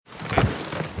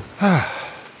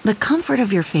The comfort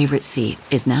of your favorite seat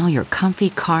is now your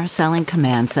comfy car selling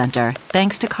command center,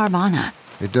 thanks to Carvana.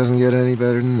 It doesn't get any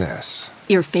better than this.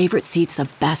 Your favorite seat's the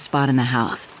best spot in the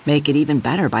house. Make it even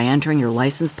better by entering your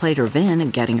license plate or VIN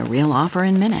and getting a real offer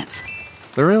in minutes.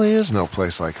 There really is no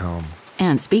place like home.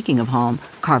 And speaking of home,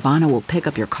 Carvana will pick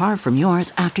up your car from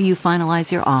yours after you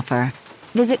finalize your offer.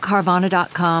 Visit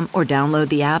Carvana.com or download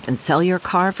the app and sell your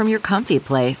car from your comfy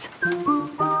place.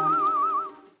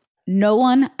 No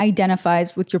one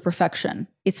identifies with your perfection.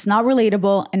 It's not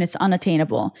relatable and it's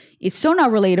unattainable. It's so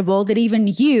not relatable that even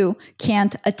you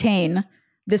can't attain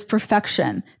this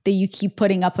perfection that you keep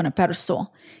putting up on a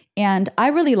pedestal. And I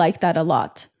really like that a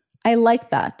lot. I like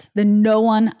that no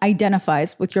one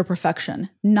identifies with your perfection,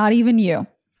 not even you.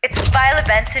 It's Violet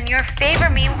Benson, your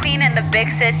favorite meme queen and the big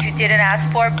sis you didn't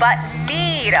ask for but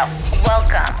need.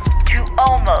 Welcome to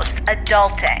Almost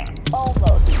Adulting.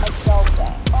 Almost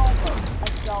Adulting. Almost Adulting.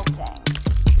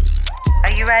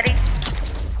 Are you ready?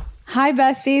 Hi,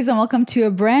 besties, and welcome to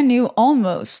a brand new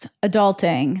Almost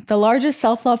Adulting, the largest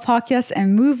self-love podcast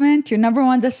and movement, your number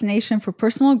one destination for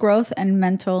personal growth and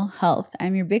mental health.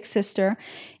 I'm your big sister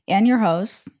and your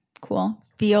host,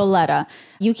 Violetta.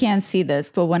 You can't see this,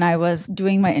 but when I was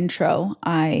doing my intro,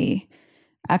 I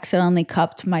accidentally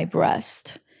cupped my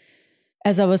breast.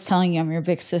 As I was telling you, I'm your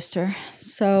big sister.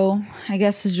 So I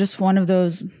guess it's just one of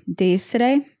those days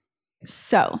today.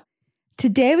 So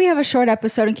today we have a short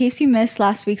episode. In case you missed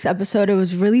last week's episode, it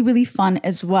was really, really fun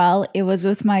as well. It was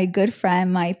with my good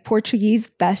friend, my Portuguese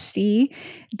bestie,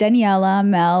 Daniela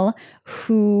Mel,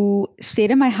 who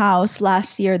stayed at my house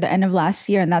last year, the end of last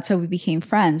year, and that's how we became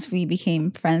friends. We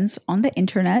became friends on the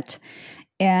internet.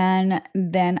 And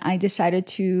then I decided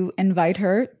to invite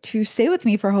her to stay with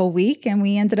me for a whole week. And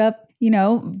we ended up,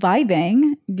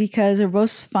 vibing because we're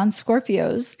both fun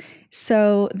Scorpios.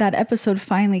 So that episode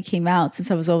finally came out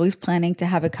since I was always planning to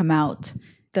have it come out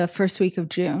the first week of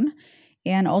June.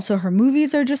 And also her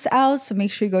movies are just out. So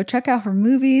make sure you go check out her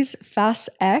movies, Fast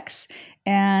X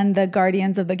and the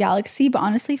Guardians of the Galaxy. But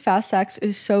honestly, Fast X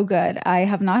is so good. I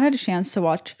have not had a chance to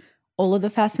watch all of the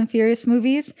Fast and Furious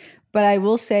movies, but I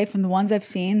will say from the ones I've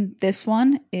seen, this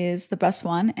one is the best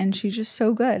one. And she's just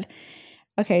so good.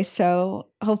 Okay, so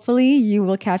hopefully you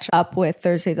will catch up with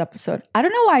Thursday's episode. I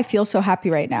don't know why I feel so happy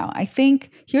right now. I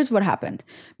think here's what happened.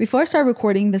 Before I started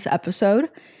recording this episode,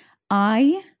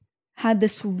 I had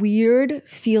this weird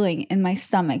feeling in my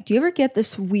stomach. Do you ever get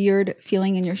this weird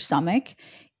feeling in your stomach?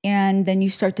 And then you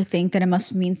start to think that it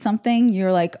must mean something.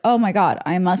 You're like, oh my God,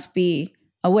 I must be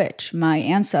a witch. My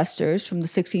ancestors from the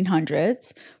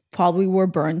 1600s probably were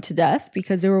burned to death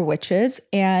because they were witches,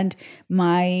 and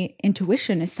my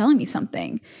intuition is telling me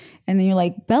something. And then you're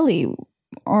like, belly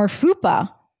or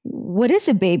fupa, what is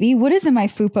it, baby? What is it, my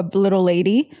fupa little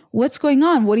lady? What's going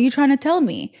on? What are you trying to tell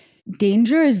me?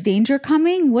 Danger? Is danger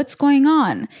coming? What's going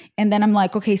on? And then I'm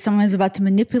like, okay, someone's about to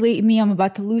manipulate me. I'm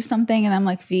about to lose something. And I'm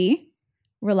like, V,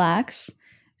 relax.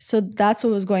 So that's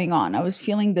what was going on. I was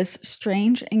feeling this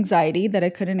strange anxiety that I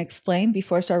couldn't explain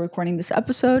before I started recording this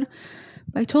episode.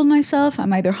 I told myself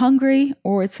I'm either hungry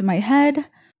or it's in my head,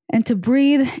 and to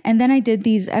breathe. And then I did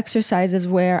these exercises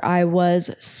where I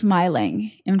was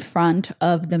smiling in front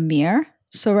of the mirror.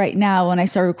 So right now, when I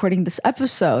start recording this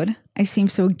episode, I seem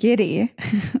so giddy,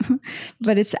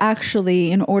 but it's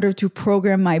actually in order to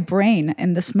program my brain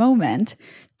in this moment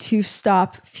to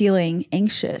stop feeling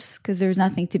anxious, because there's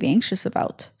nothing to be anxious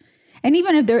about. And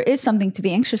even if there is something to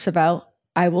be anxious about,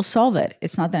 I will solve it.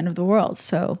 It's not the end of the world.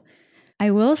 So I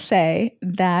will say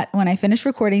that when I finish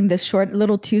recording this short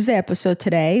little Tuesday episode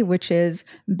today, which is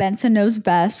Benson Knows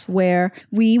Best, where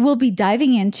we will be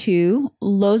diving into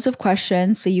loads of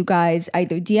questions that you guys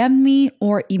either DM'd me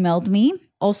or emailed me.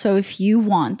 Also, if you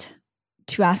want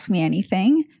to ask me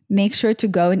anything, make sure to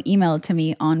go and email it to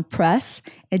me on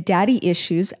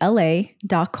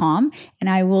press@daddyissuesla.com, and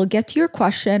I will get to your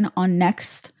question on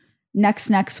next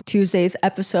Tuesday's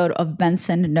episode of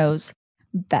Benson Knows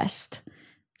Best.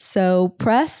 So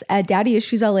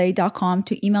press@daddyissuesla.com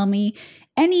to email me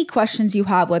any questions you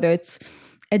have, whether it's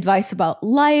advice about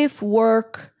life,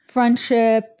 work,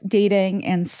 friendship, dating,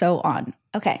 and so on.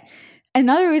 Okay.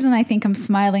 Another reason I think I'm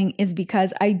smiling is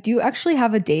because I do actually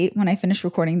have a date when I finish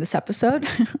recording this episode.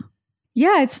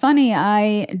 Yeah, it's funny.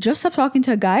 I just stopped talking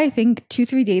to a guy, I think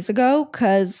 2-3 days ago,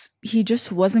 because he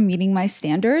just wasn't meeting my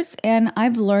standards. And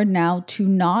I've learned now to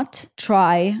not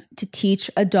try to teach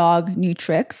a dog new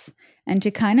tricks and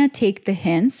to kind of take the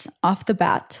hints off the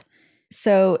bat.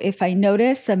 So if I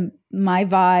notice my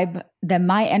vibe, that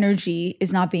my energy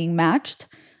is not being matched,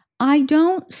 I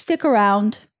don't stick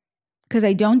around because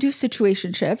I don't do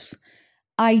situationships.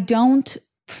 I don't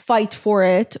fight for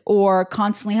it or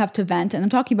constantly have to vent. And I'm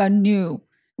talking about new,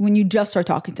 when you just start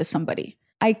talking to somebody.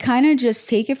 I kind of just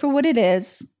take it for what it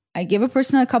is. I give a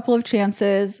person a couple of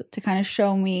chances to kind of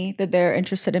show me that they're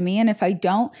interested in me. And if I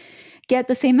don't get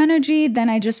the same energy, then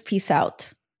I just peace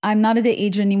out. I'm not at the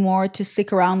age anymore to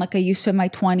stick around like I used to in my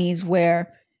 20s,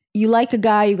 where you like a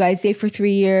guy, you guys date for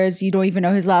 3 years, you don't even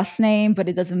know his last name, but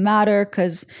it doesn't matter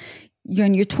because you're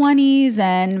in your 20s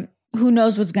and who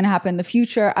knows what's going to happen in the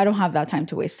future. I don't have that time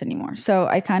to waste anymore. So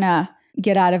I kind of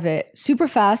get out of it super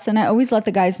fast. And I always let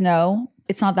the guys know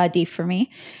it's not that deep for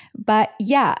me. But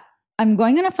yeah, I'm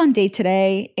going on a fun date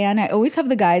today, and I always have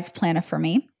the guys plan it for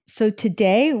me. So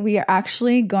today we are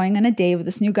actually going on a date with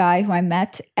this new guy who I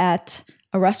met at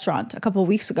a restaurant a couple of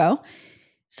weeks ago.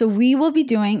 So we will be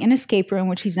doing an escape room,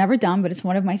 which he's never done, but it's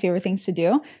one of my favorite things to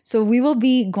do. So we will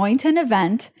be going to an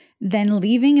event, then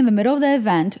leaving in the middle of the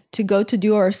event to go to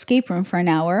do our escape room for an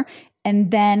hour.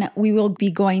 And then we will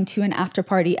be going to an after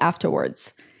party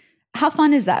afterwards. How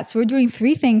fun is that? So we're doing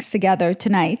 3 things together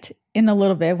tonight in a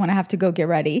little bit when I have to go get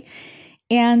ready.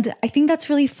 And I think that's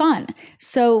really fun.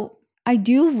 So I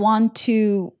do want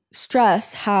to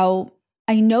stress how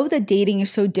I know that dating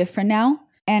is so different now.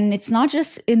 And it's not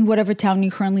just in whatever town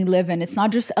you currently live in. It's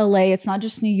not just LA. It's not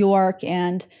just New York.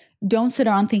 And don't sit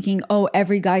around thinking, oh,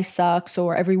 every guy sucks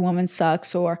or every woman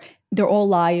sucks or they're all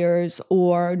liars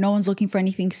or no one's looking for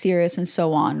anything serious and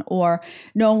so on. Or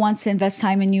no one wants to invest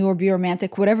time in you or be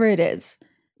romantic, whatever it is.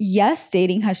 Yes,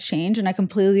 dating has changed and I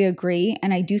completely agree.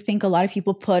 And I do think a lot of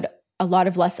people put a lot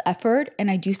of less effort. And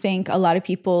I do think a lot of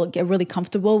people get really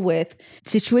comfortable with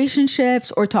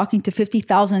situationships or talking to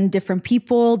 50,000 different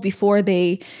people before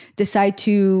they decide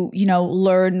to,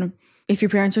 learn if your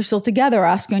parents are still together or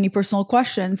ask you any personal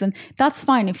questions. And that's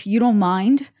fine if you don't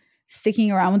mind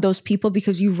sticking around with those people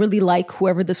because you really like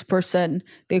whoever this person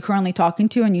they're currently talking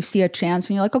to and you see a chance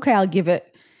and you're like, okay, I'll give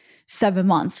it 7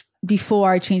 months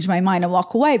before I change my mind and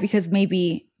walk away because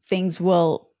maybe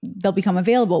they'll become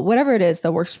available. Whatever it is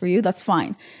that works for you, that's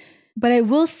fine. But I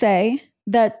will say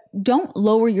that don't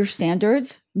lower your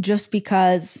standards just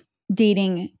because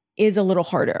dating is a little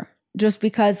harder, just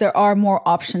because there are more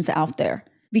options out there.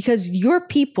 Because your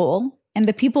people and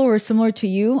the people who are similar to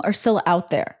you are still out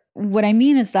there. What I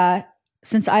mean is that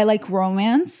since I like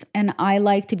romance and I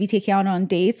like to be taken out on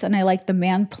dates and I like the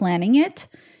man planning it,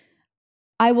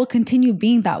 I will continue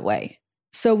being that way.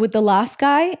 So with the last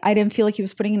guy, I didn't feel like he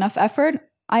was putting enough effort.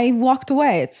 I walked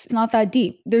away. It's not that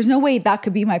deep. There's no way that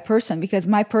could be my person because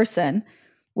my person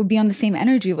would be on the same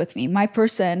energy with me. My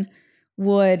person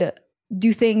would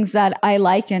do things that I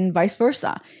like and vice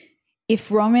versa. If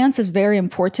romance is very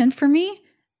important for me,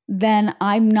 then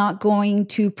I'm not going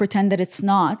to pretend that it's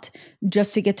not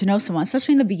just to get to know someone,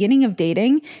 especially in the beginning of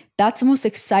dating. That's the most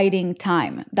exciting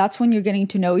time. That's when you're getting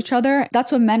to know each other.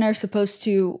 That's when men are supposed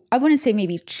to, I wouldn't say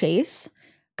maybe chase,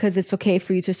 because it's okay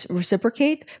for you to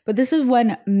reciprocate. But this is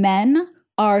when men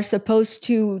are supposed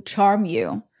to charm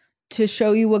you, to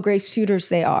show you what great suitors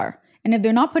they are. And if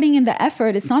they're not putting in the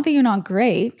effort, it's not that you're not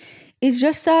great. It's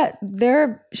just that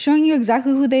they're showing you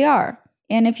exactly who they are.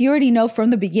 And if you already know from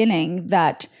the beginning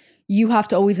that you have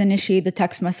to always initiate the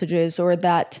text messages or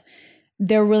that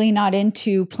they're really not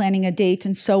into planning a date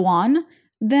and so on,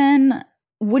 then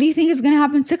what do you think is going to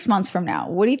happen 6 months from now?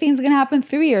 What do you think is going to happen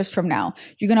 3 years from now?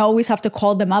 You're going to always have to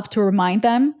call them up to remind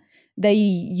them that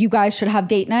you guys should have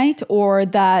date night or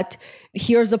that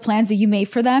here's the plans that you made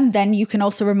for them. Then you can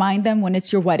also remind them when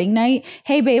it's your wedding night.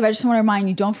 Hey, babe, I just want to remind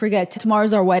you, don't forget,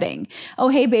 tomorrow's our wedding. Oh,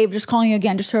 hey, babe, just calling you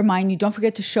again just to remind you, don't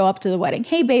forget to show up to the wedding.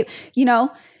 Hey, babe,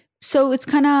 so it's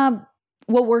kind of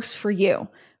what works for you.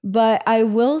 But I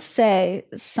will say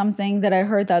something that I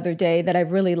heard the other day that I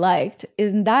really liked,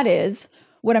 and that is,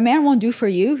 what a man won't do for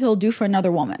you, he'll do for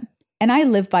another woman. And I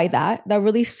live by that. That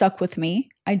really stuck with me.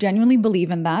 I genuinely believe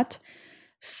in that.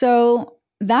 So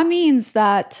that means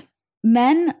that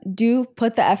men do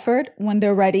put the effort when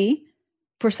they're ready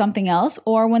for something else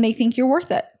or when they think you're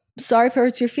worth it. Sorry if it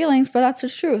hurts your feelings, but that's the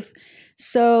truth.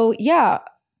 So yeah,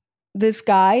 this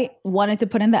guy wanted to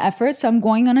put in the effort, so I'm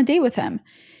going on a date with him.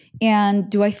 And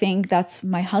do I think that's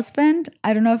my husband?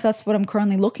 I don't know if that's what I'm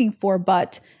currently looking for,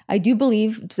 but I do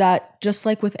believe that just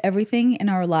like with everything in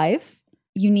our life,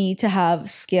 you need to have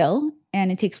skill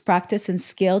and it takes practice and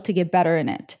skill to get better in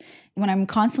it. When I'm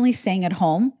constantly staying at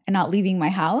home and not leaving my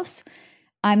house,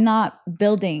 I'm not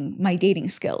building my dating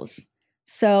skills.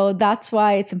 So that's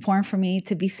why it's important for me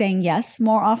to be saying yes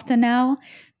more often now,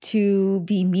 to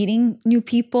be meeting new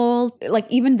people. Like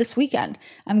even this weekend,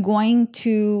 I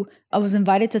was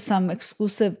invited to some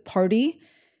exclusive party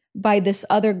by this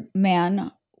other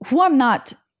man who I'm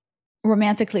not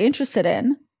romantically interested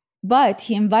in, but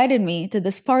he invited me to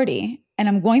this party. And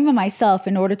I'm going by myself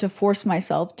in order to force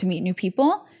myself to meet new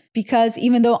people, because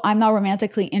even though I'm not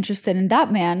romantically interested in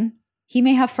that man, he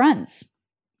may have friends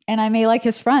and I may like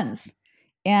his friends.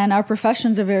 And our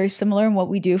professions are very similar in what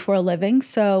we do for a living.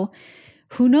 So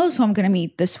who knows who I'm going to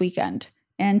meet this weekend?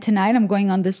 And tonight I'm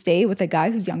going on this date with a guy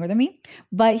who's younger than me,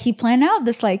 but he planned out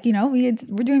this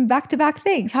we're doing back-to-back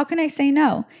things. How can I say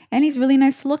no? And he's really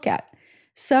nice to look at.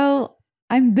 So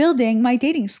I'm building my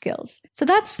dating skills. So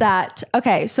that's that.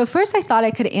 Okay, so first I thought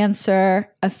I could answer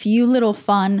a few little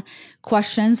fun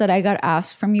questions that I got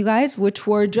asked from you guys, which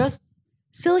were just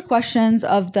silly questions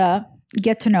of the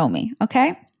get to know me,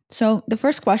 okay? So the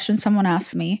first question someone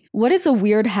asked me, what is a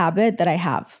weird habit that I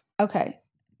have? Okay,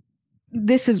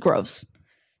 this is gross.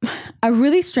 A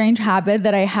really strange habit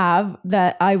that I have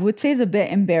that I would say is a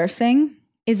bit embarrassing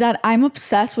is that I'm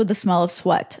obsessed with the smell of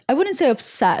sweat. I wouldn't say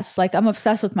obsessed, like I'm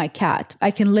obsessed with my cat. I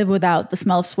can live without the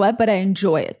smell of sweat, but I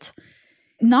enjoy it.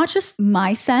 Not just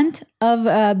my scent of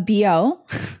BO,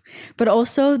 but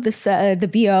also the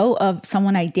BO of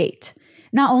someone I date.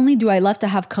 Not only do I love to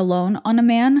have cologne on a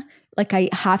man, like I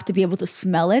have to be able to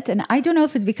smell it. And I don't know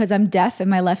if it's because I'm deaf in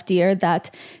my left ear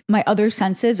that my other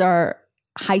senses are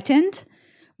heightened,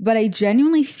 but I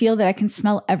genuinely feel that I can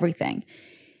smell everything.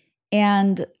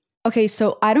 And okay,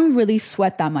 so I don't really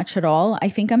sweat that much at all. I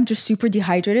think I'm just super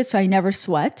dehydrated, so I never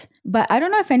sweat. But I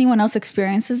don't know if anyone else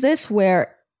experiences this,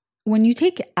 where when you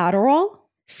take Adderall,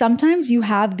 sometimes you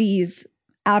have these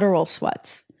Adderall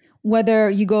sweats. Whether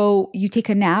you take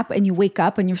a nap and you wake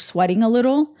up and you're sweating a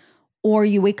little, or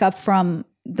you wake up from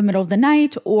the middle of the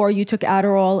night, or you took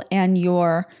Adderall and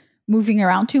you're moving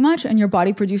around too much and your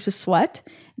body produces sweat.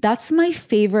 That's my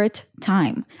favorite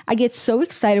time. I get so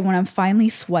excited when I'm finally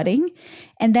sweating.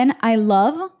 And then I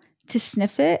love to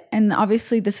sniff it. And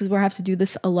obviously this is where I have to do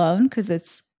this alone because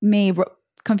it may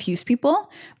confuse people.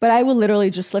 But I will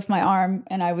literally just lift my arm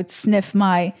and I would sniff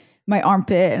my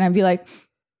armpit and I'd be like,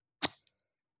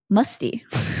 musty.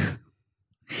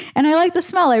 And I like the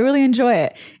smell. I really enjoy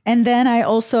it. And then I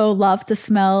also love to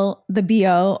smell the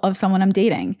BO of someone I'm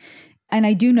dating. And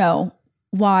I do know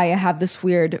why I have this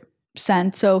weird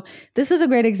scent. So this is a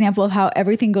great example of how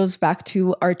everything goes back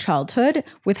to our childhood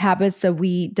with habits that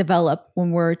we develop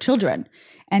when we're children,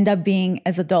 end up being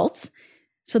as adults.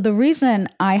 So the reason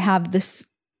I have this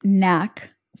knack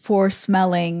for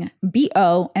smelling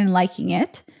BO and liking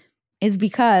it is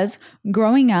because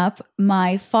growing up,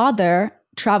 my father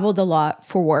traveled a lot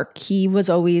for work. He was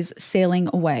always sailing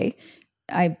away.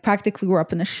 I practically grew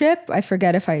up in a ship. I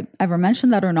forget if I ever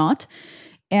mentioned that or not.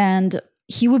 And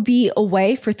he would be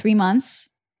away for 3 months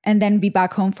and then be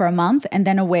back home for a month and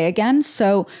then away again.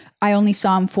 So I only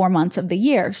saw him 4 months of the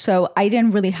year. So I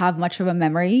didn't really have much of a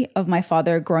memory of my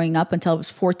father growing up until I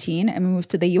was 14 and we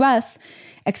moved to the US,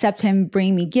 except him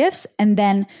bringing me gifts. And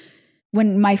then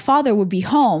when my father would be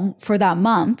home for that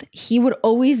month, he would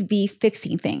always be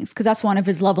fixing things because that's one of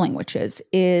his love languages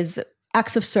is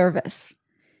acts of service.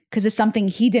 Because it's something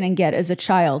he didn't get as a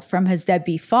child from his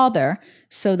deadbeat father.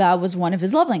 So that was one of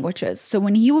his love languages. So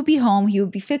when he would be home, he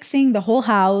would be fixing the whole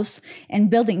house and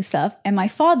building stuff. And my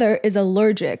father is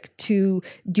allergic to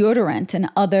deodorant and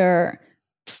other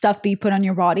stuff that you put on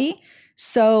your body.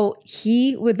 So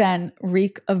he would then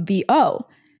reek of BO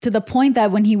to the point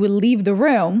that when he would leave the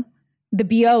room, the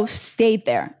BO stayed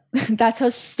there. That's how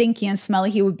stinky and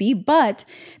smelly he would be. But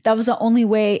that was the only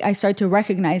way I started to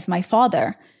recognize my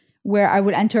father, where I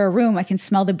would enter a room, I can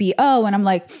smell the BO and I'm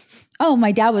like, oh,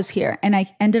 my dad was here. And I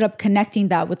ended up connecting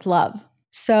that with love.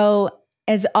 So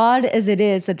as odd as it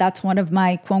is that that's one of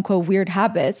my quote unquote weird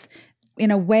habits,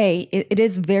 in a way, it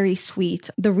is very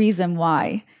sweet. The reason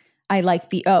why I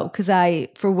like BO, because I,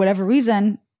 for whatever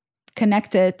reason,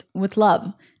 connect it with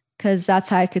love, because that's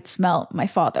how I could smell my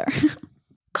father.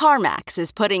 CarMax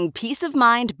is putting peace of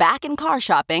mind back in car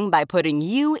shopping by putting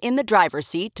you in the driver's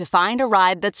seat to find a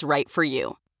ride that's right for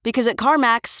you. Because at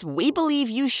CarMax, we believe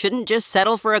you shouldn't just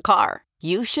settle for a car.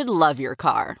 You should love your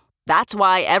car. That's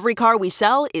why every car we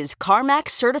sell is CarMax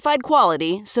certified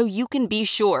quality, so you can be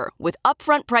sure with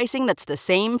upfront pricing that's the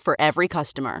same for every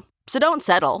customer. So don't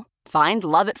settle. Find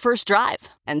love at first drive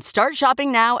and start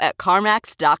shopping now at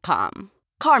CarMax.com.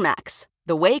 CarMax,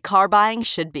 the way car buying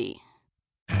should be.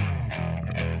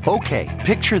 Okay,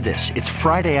 picture this. It's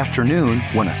Friday afternoon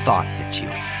when a thought hits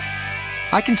you.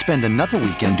 I can spend another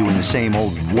weekend doing the same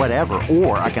old whatever,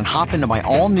 or I can hop into my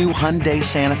all-new Hyundai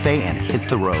Santa Fe and hit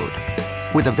the road.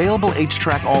 With available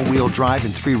H-Track all-wheel drive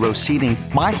and 3-row seating,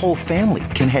 my whole family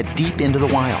can head deep into the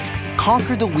wild.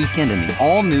 Conquer the weekend in the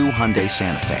all-new Hyundai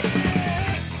Santa Fe.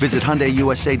 Visit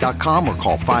HyundaiUSA.com or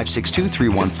call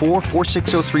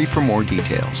 562-314-4603 for more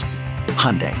details.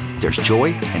 Hyundai, there's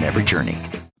joy in every journey.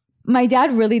 My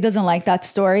dad really doesn't like that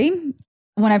story.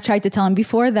 When I've tried to tell him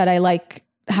before that I like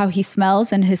how he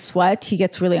smells and his sweat, he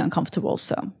gets really uncomfortable.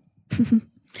 So,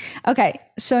 okay.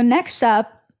 So next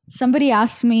up, somebody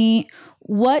asked me,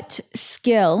 what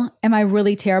skill am I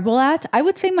really terrible at? I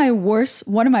would say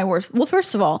one of my worst. Well,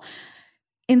 first of all,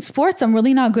 in sports, I'm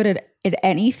really not good at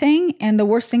anything. And the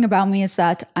worst thing about me is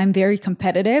that I'm very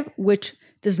competitive, which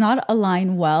does not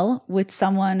align well with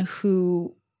someone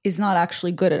who is not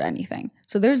actually good at anything.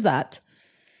 So there's that.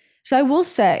 So I will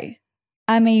say,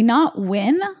 I may not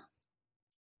win,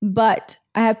 but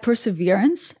I have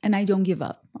perseverance and I don't give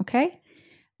up, okay?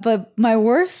 But my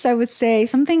worst, I would say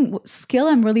skill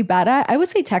I'm really bad at, I would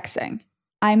say texting.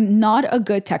 I'm not a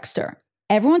good texter.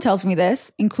 Everyone tells me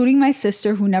this, including my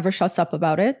sister who never shuts up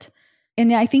about it.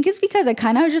 And I think it's because I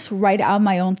kind of just write out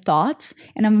my own thoughts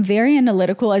and I'm very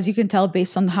analytical, as you can tell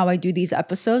based on how I do these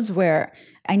episodes where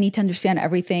I need to understand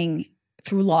everything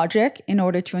through logic in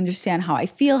order to understand how I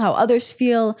feel, how others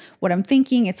feel, what I'm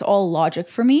thinking. It's all logic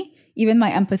for me. Even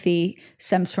my empathy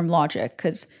stems from logic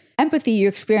because empathy you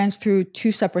experience through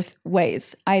two separate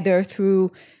ways, either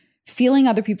through feeling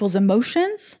other people's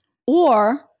emotions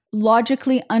or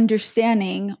logically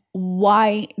understanding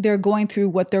why they're going through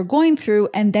what they're going through,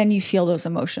 and then you feel those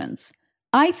emotions.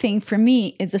 I think for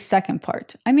me, it's the second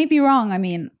part. I may be wrong. I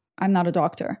mean, I'm not a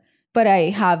doctor, but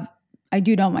I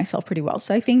do know myself pretty well.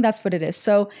 So I think that's what it is.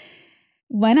 So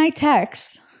when I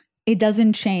text, it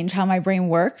doesn't change how my brain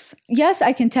works. Yes,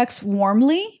 I can text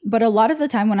warmly, but a lot of the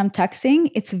time when I'm texting,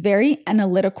 it's very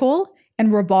analytical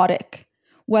and robotic.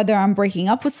 Whether I'm breaking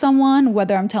up with someone,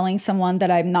 whether I'm telling someone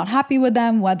that I'm not happy with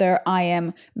them, whether I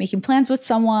am making plans with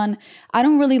someone, I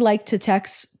don't really like to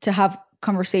text to have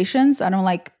conversations. I don't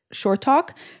like short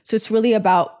talk. So it's really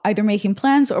about either making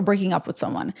plans or breaking up with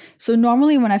someone. So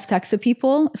normally when I've texted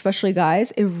people, especially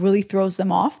guys, it really throws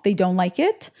them off. They don't like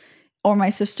it, or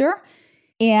my sister.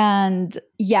 And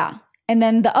yeah. And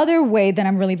then the other way that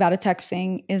I'm really bad at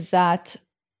texting is that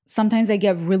sometimes I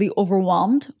get really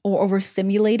overwhelmed or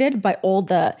overstimulated by all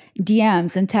the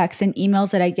DMs and texts and emails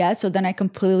that I get. So then I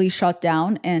completely shut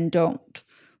down and don't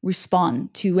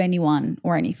respond to anyone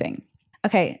or anything.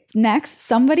 Okay, next,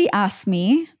 somebody asked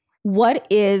me, what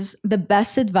is the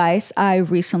best advice I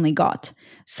recently got?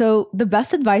 So the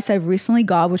best advice I recently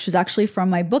got, which is actually from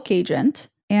my book agent.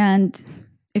 And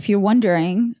if you're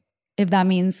wondering if that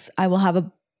means I will have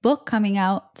a book coming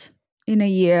out in a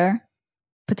year,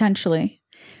 potentially.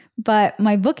 But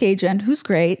my book agent, who's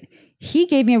great, he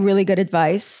gave me a really good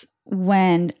advice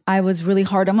when I was really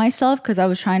hard on myself because I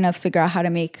was trying to figure out how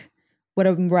to make what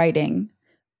I'm writing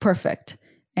perfect.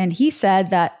 And he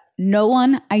said that no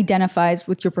one identifies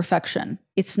with your perfection.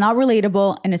 It's not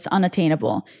relatable and it's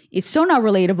unattainable. It's so not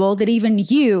relatable that even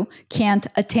you can't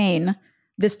attain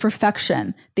this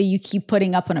perfection that you keep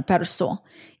putting up on a pedestal.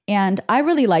 And I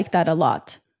really like that a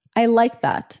lot. I like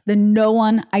that no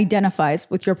one identifies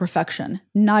with your perfection,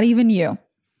 not even you.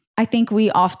 I think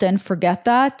we often forget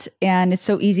that, and it's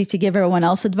so easy to give everyone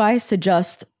else advice to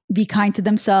just be kind to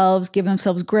themselves, give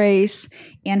themselves grace,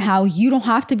 and how you don't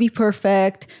have to be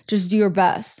perfect, just do your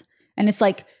best. And it's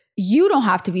like, you don't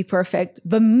have to be perfect,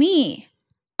 but me,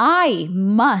 I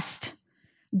must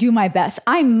do my best.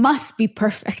 I must be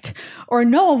perfect, or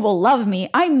no one will love me.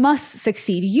 I must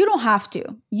succeed. You don't have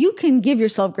to. You can give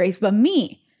yourself grace, but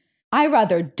me, I'd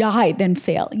rather die than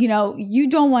fail. You know, you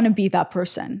don't want to be that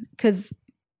person because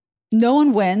no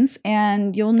one wins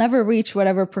and you'll never reach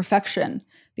whatever perfection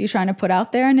that you're trying to put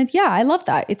out there. And I love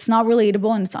that. It's not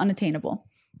relatable and it's unattainable.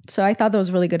 So I thought that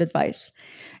was really good advice.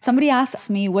 Somebody asked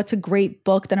me, what's a great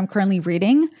book that I'm currently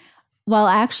reading? Well,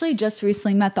 I actually just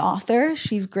recently met the author.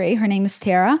 She's great. Her name is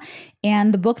Tara.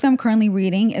 And the book that I'm currently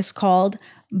reading is called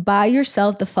Buy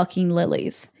Yourself the Fucking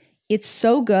Lilies. It's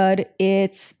so good.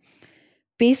 It's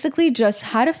basically just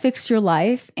how to fix your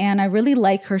life. And I really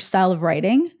like her style of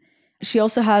writing. She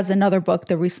also has another book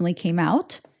that recently came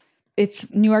out. It's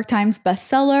New York Times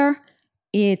bestseller.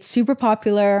 It's super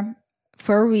popular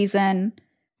for a reason.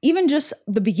 Even just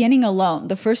the beginning alone,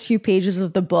 the first few pages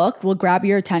of the book will grab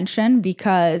your attention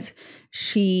because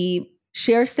she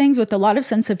shares things with a lot of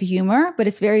sense of humor, but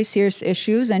it's very serious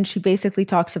issues. And she basically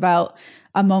talks about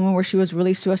a moment where she was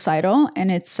really suicidal.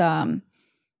 And it's,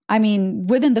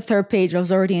 within the third page, I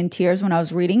was already in tears when I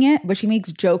was reading it, but she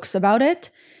makes jokes about it.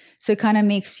 So it kind of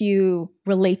makes you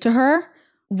relate to her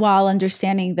while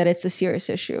understanding that it's a serious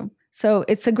issue. So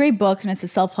it's a great book and it's a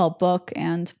self-help book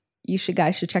and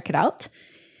guys should check it out.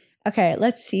 Okay,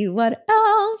 let's see what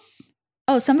else.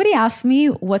 Oh, somebody asked me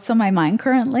what's on my mind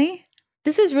currently.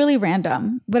 This is really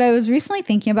random, but I was recently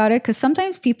thinking about it because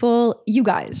sometimes people, you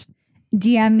guys,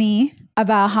 DM me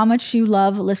about how much you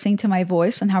love listening to my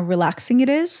voice and how relaxing it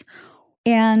is.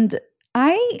 And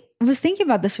I was thinking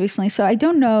about this recently, so I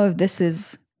don't know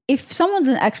if someone's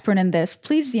an expert in this,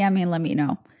 please DM me and let me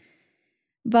know.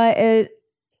 But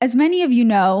as many of you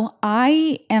know,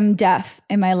 I am deaf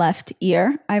in my left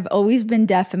ear. I've always been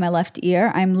deaf in my left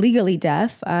ear. I'm legally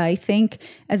deaf. I think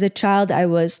as a child I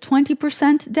was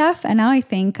 20% deaf, and now I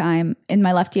think I'm in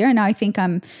my left ear. And now I think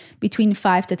I'm between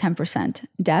 5 to 10%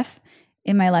 deaf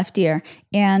in my left ear.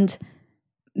 And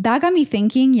that got me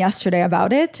thinking yesterday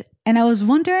about it. And I was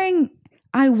wondering,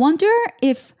 I wonder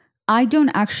if I don't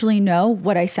actually know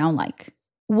what I sound like.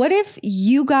 What if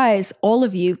you guys, all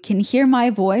of you, can hear my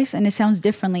voice and it sounds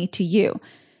differently to you?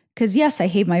 Because yes, I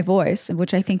hate my voice,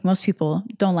 which I think most people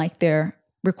don't like their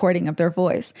recording of their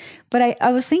voice. But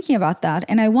I was thinking about that.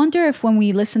 And I wonder if when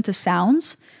we listen to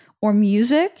sounds or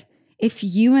music, if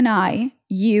you and I,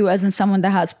 you as in someone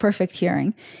that has perfect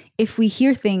hearing, if we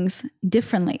hear things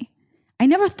differently. I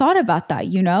never thought about that,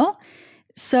 you know?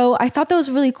 So I thought that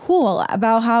was really cool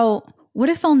about how, what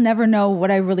if I'll never know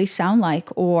what I really sound like?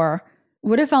 Or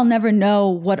what if I'll never know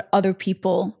what other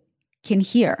people can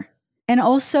hear? And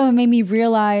also it made me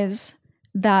realize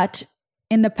that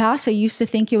in the past, I used to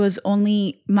think it was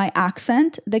only my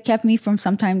accent that kept me from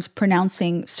sometimes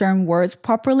pronouncing certain words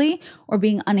properly or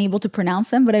being unable to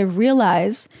pronounce them. But I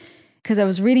realized, because I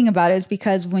was reading about it, is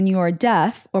because when you are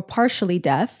deaf or partially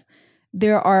deaf,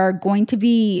 there are going to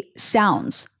be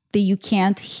sounds that you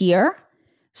can't hear.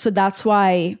 So that's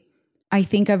why I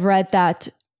think I've read that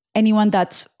anyone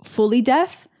that's fully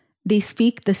deaf, they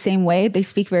speak the same way. They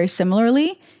speak very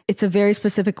similarly. It's a very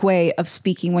specific way of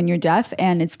speaking when you're deaf.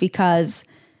 And it's because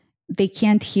they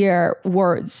can't hear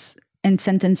words and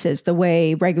sentences the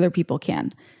way regular people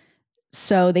can.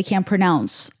 So they can't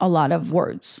pronounce a lot of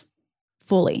words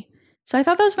fully. So I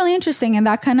thought that was really interesting. And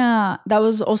that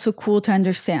was also cool to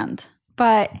understand.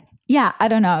 But yeah, I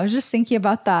don't know. I was just thinking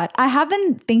about that. I have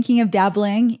been thinking of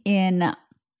dabbling in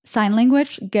sign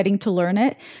language, getting to learn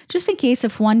it, just in case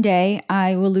if one day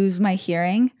I will lose my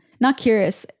hearing. Not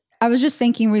curious. I was just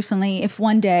thinking recently, if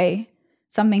one day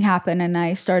something happened and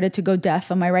I started to go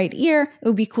deaf on my right ear, it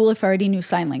would be cool if I already knew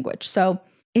sign language. So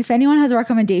if anyone has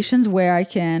recommendations where I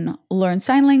can learn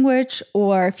sign language,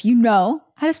 or if you know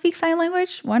how to speak sign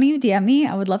language, why don't you DM me?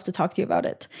 I would love to talk to you about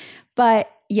it.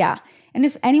 But yeah, and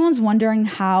if anyone's wondering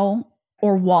how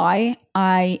or why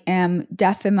I am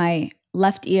deaf in my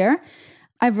left ear,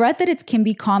 I've read that it can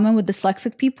be common with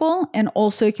dyslexic people, and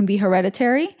also it can be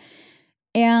hereditary.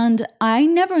 And I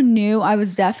never knew I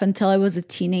was deaf until I was a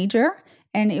teenager.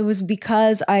 And it was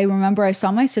because I remember I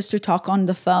saw my sister talk on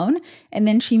the phone, and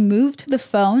then she moved the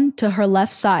phone to her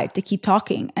left side to keep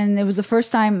talking. And it was the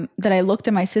first time that I looked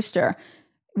at my sister.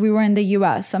 We were in the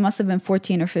US. I must have been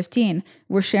 14 or 15.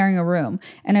 We're sharing a room.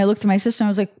 And I looked at my sister and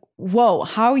I was like, whoa,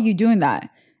 how are you doing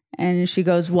that? And she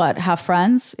goes, what, have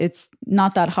friends? It's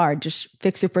not that hard. Just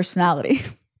fix your personality.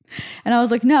 And I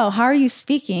was like, no, how are you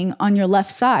speaking on your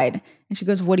left side? And she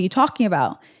goes, what are you talking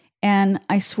about? And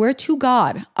I swear to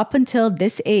God, up until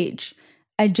this age,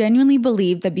 I genuinely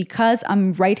believe that because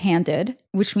I'm right-handed,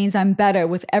 which means I'm better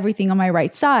with everything on my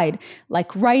right side,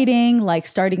 like writing, like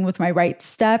starting with my right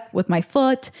step with my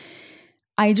foot,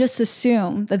 I just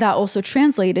assume that that also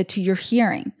translated to your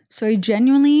hearing. So I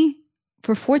genuinely,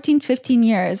 for 14, 15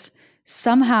 years,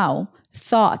 somehow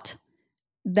thought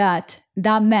that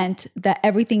that meant that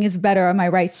everything is better on my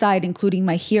right side, including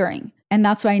my hearing. And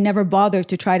that's why I never bothered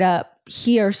to try to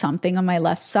hear something on my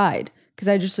left side, because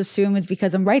I just assume it's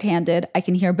because I'm right-handed, I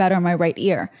can hear better on my right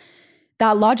ear.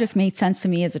 That logic made sense to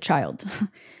me as a child.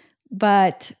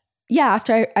 But yeah,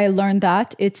 after I learned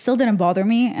that, it still didn't bother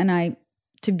me. And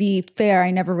to be fair, I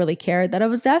never really cared that I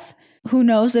was deaf. Who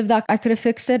knows if I could have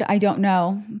fixed it? I don't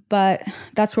know, but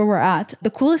that's where we're at. The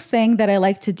coolest thing that I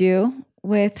like to do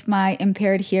with my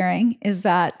impaired hearing is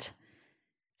that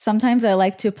sometimes I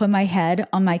like to put my head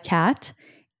on my cat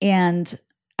and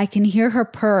I can hear her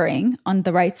purring on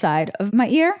the right side of my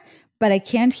ear, but I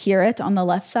can't hear it on the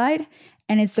left side.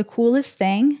 And it's the coolest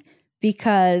thing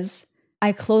because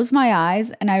I close my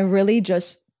eyes and I really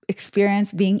just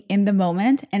experience being in the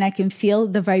moment, and I can feel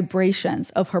the vibrations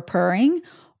of her purring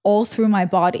all through my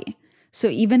body. So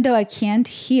even though I can't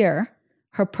hear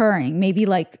her purring, maybe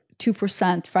like 2%,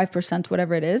 5%,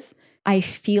 whatever it is, I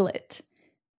feel it.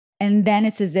 And then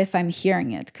it's as if I'm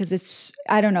hearing it, because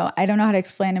I don't know how to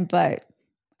explain it, but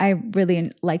I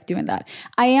really like doing that.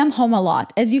 I am home a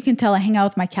lot. As you can tell, I hang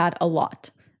out with my cat a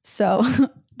lot. So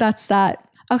that's that.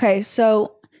 Okay,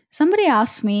 so somebody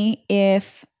asked me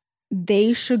if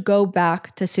they should go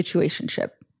back to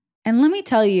situationship. And let me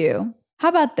tell you, how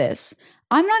about this?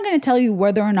 I'm not going to tell you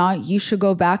whether or not you should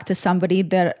go back to somebody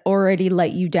that already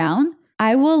let you down.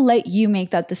 I will let you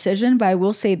make that decision, but I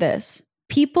will say this.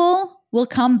 People will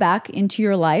come back into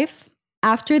your life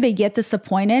after they get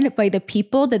disappointed by the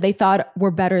people that they thought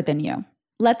were better than you.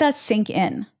 Let that sink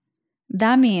in.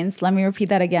 That means, let me repeat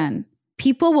that again.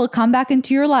 People will come back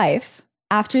into your life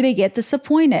after they get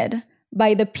disappointed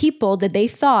by the people that they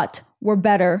thought were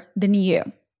better than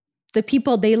you. The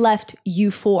people they left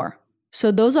you for. So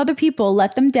those other people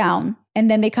let them down, and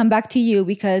then they come back to you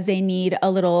because they need a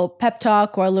little pep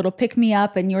talk or a little pick me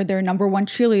up, and you're their number one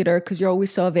cheerleader because you're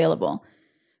always so available.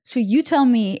 So you tell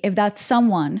me if that's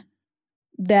someone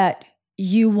that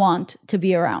you want to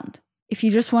be around. If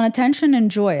you just want attention,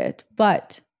 enjoy it.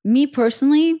 But me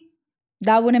personally,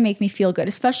 that wouldn't make me feel good,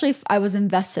 especially if I was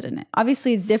invested in it.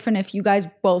 Obviously, it's different if you guys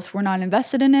both were not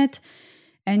invested in it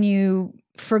and you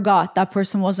forgot that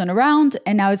person wasn't around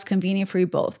and now it's convenient for you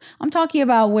both. I'm talking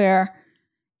about where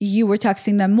you were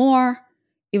texting them more.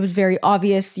 It was very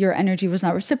obvious your energy was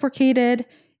not reciprocated.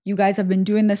 You guys have been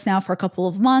doing this now for a couple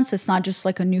of months. It's not just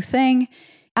like a new thing.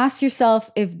 Ask yourself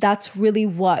if that's really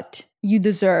what you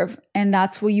deserve and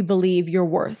that's what you believe you're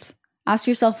worth. Ask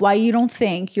yourself why you don't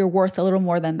think you're worth a little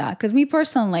more than that. Because me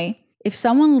personally, if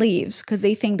someone leaves because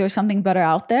they think there's something better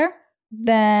out there,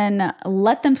 then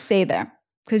let them stay there.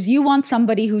 Because you want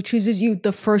somebody who chooses you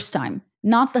the first time,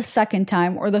 not the second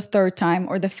time or the third time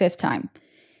or the fifth time.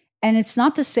 And it's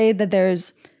not to say that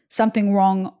there's something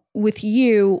wrong with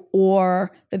you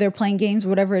or that they're playing games,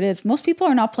 whatever it is. Most people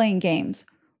are not playing games.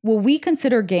 What we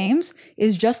consider games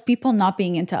is just people not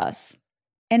being into us.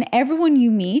 And everyone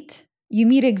you meet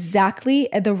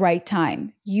exactly at the right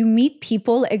time. You meet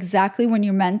people exactly when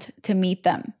you're meant to meet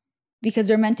them because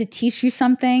they're meant to teach you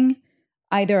something,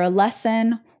 either a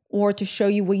lesson or to show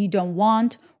you what you don't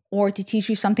want, or to teach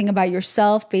you something about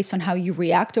yourself based on how you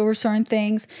react over certain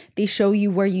things. They show you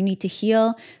where you need to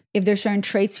heal. If there's certain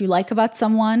traits you like about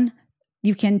someone,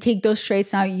 you can take those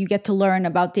traits. Now you get to learn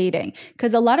about dating.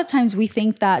 Because a lot of times we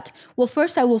think that, well,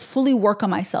 first I will fully work on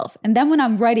myself. And then when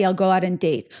I'm ready, I'll go out and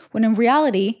date. When in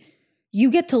reality, you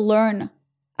get to learn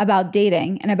about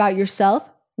dating and about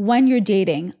yourself when you're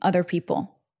dating other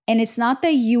people. And it's not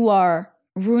that you are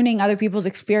ruining other people's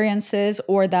experiences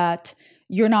or that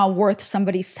you're not worth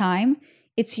somebody's time.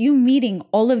 It's you meeting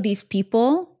all of these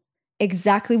people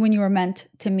exactly when you were meant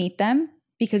to meet them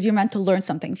because you're meant to learn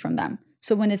something from them.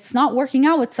 So when it's not working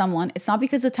out with someone, it's not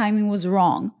because the timing was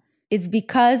wrong. It's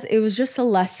because it was just a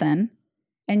lesson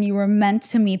and you were meant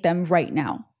to meet them right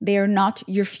now. They are not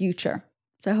your future.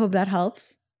 So I hope that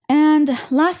helps. And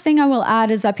last thing I will add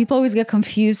is that people always get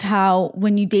confused how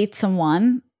when you date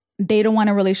someone, they don't want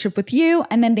a relationship with you,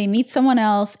 and then they meet someone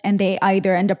else and they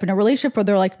either end up in a relationship or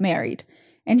they're like married.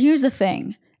 And here's the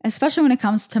thing, especially when it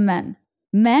comes to men.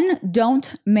 Men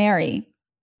don't marry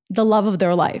the love of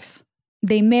their life.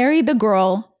 They marry the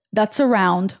girl that's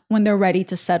around when they're ready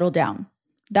to settle down.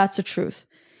 That's the truth.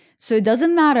 So it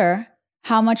doesn't matter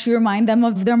how much you remind them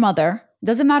of their mother. It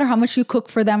doesn't matter how much you cook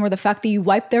for them or the fact that you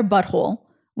wipe their butthole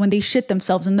when they shit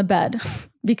themselves in the bed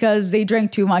because they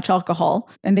drank too much alcohol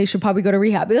and they should probably go to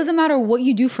rehab. It doesn't matter what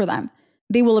you do for them.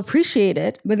 They will appreciate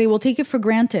it, but they will take it for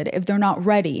granted if they're not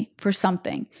ready for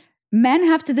something. Men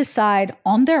have to decide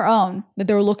on their own that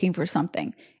they're looking for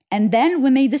something. And then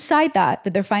when they decide that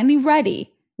they're finally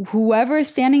ready, whoever is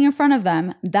standing in front of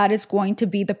them, that is going to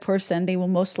be the person they will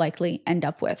most likely end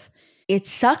up with. It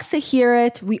sucks to hear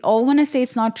it. We all want to say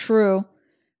it's not true,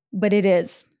 but it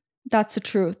is. That's the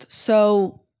truth.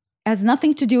 So it has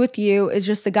nothing to do with you. It's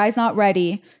just the guy's not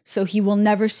ready, so he will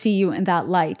never see you in that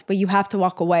light, but you have to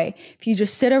walk away. If you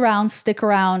just stick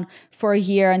around for a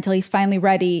year until he's finally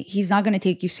ready, he's not going to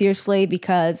take you seriously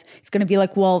because it's going to be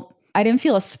like, well, I didn't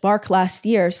feel a spark last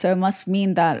year, so it must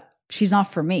mean that she's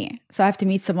not for me. So I have to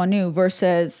meet someone new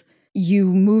versus you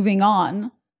moving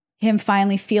on, him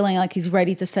finally feeling like he's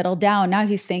ready to settle down. Now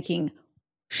he's thinking,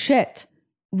 shit,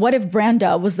 what if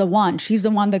Brenda was the one? She's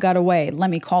the one that got away. Let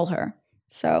me call her.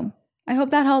 So I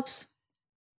hope that helps.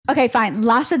 Okay, fine.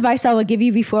 Last advice I will give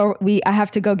you before I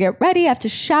have to go get ready. I have to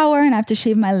shower and I have to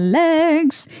shave my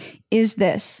legs is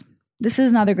this. This is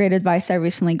another great advice I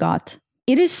recently got.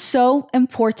 It is so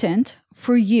important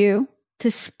for you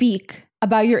to speak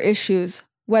about your issues,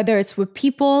 whether it's with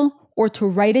people or to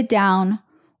write it down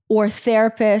or a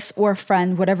therapist or a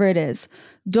friend, whatever it is.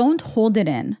 Don't hold it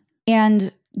in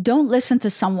and don't listen to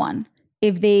someone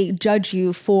if they judge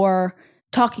you for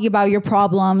talking about your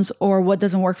problems or what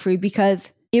doesn't work for you,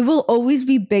 because it will always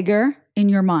be bigger in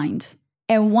your mind.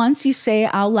 And once you say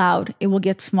it out loud, it will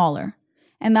get smaller.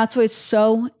 And that's why it's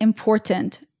so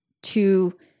important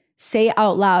to say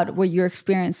out loud what you're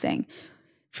experiencing.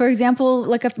 For example,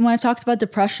 like when I talked about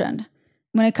depression,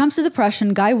 when it comes to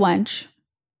depression, Guy Wench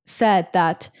said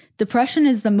that depression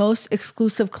is the most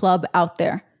exclusive club out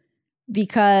there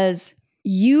because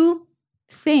you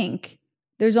think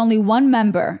there's only one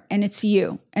member and it's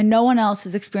you, and no one else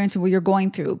is experiencing what you're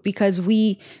going through because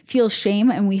we feel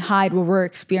shame and we hide what we're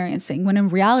experiencing, when in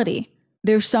reality,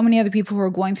 there's so many other people who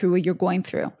are going through what you're going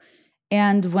through.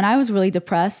 And when I was really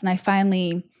depressed and I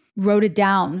finally wrote it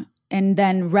down and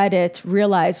then read it,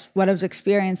 realized what I was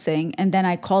experiencing, and then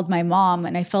I called my mom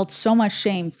and I felt so much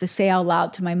shame to say out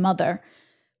loud to my mother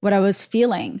what I was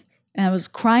feeling, and I was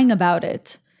crying about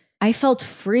it. I felt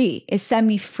free. It set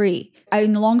me free. I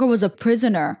no longer was a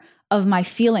prisoner of my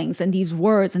feelings and these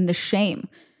words and the shame.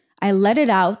 I let it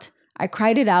out. I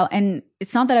cried it out. And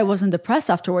it's not that I wasn't depressed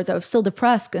afterwards. I was still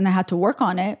depressed and I had to work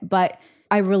on it. But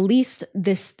I released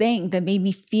this thing that made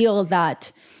me feel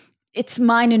that it's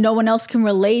mine and no one else can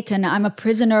relate. And I'm a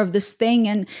prisoner of this thing.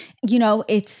 And, you know,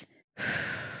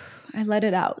 I let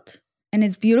it out. And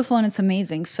it's beautiful and it's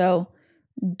amazing. So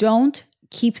don't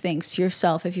keep things to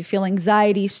yourself. If you feel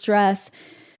anxiety, stress,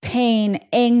 pain,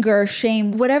 anger,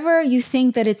 shame, whatever you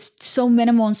think that it's so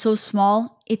minimal and so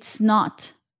small, it's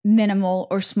not minimal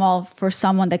or small for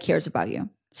someone that cares about you.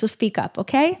 So speak up,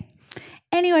 okay?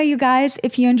 Anyway, you guys,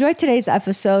 if you enjoyed today's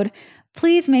episode,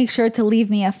 please make sure to leave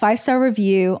me a 5-star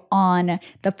review on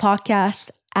the podcast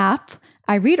app.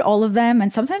 I read all of them,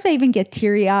 and sometimes I even get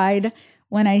teary-eyed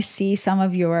when I see some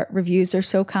of your reviews. They're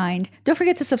so kind. Don't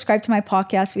forget to subscribe to my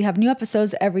podcast. We have new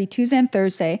episodes every Tuesday and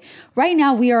Thursday. Right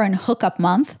now, we are in hookup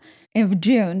month in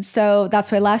June. So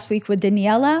that's why last week with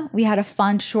Daniela, we had a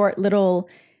fun, short little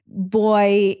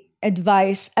boy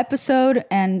advice episode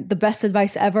and the best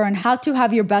advice ever on how to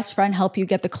have your best friend help you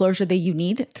get the closure that you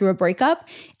need through a breakup.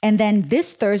 And then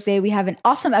this Thursday, we have an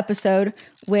awesome episode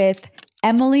with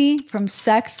Emily from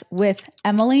Sex with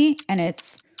Emily, and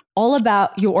it's all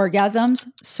about your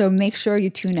orgasms. So make sure you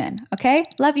tune in. Okay?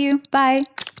 Love you. Bye.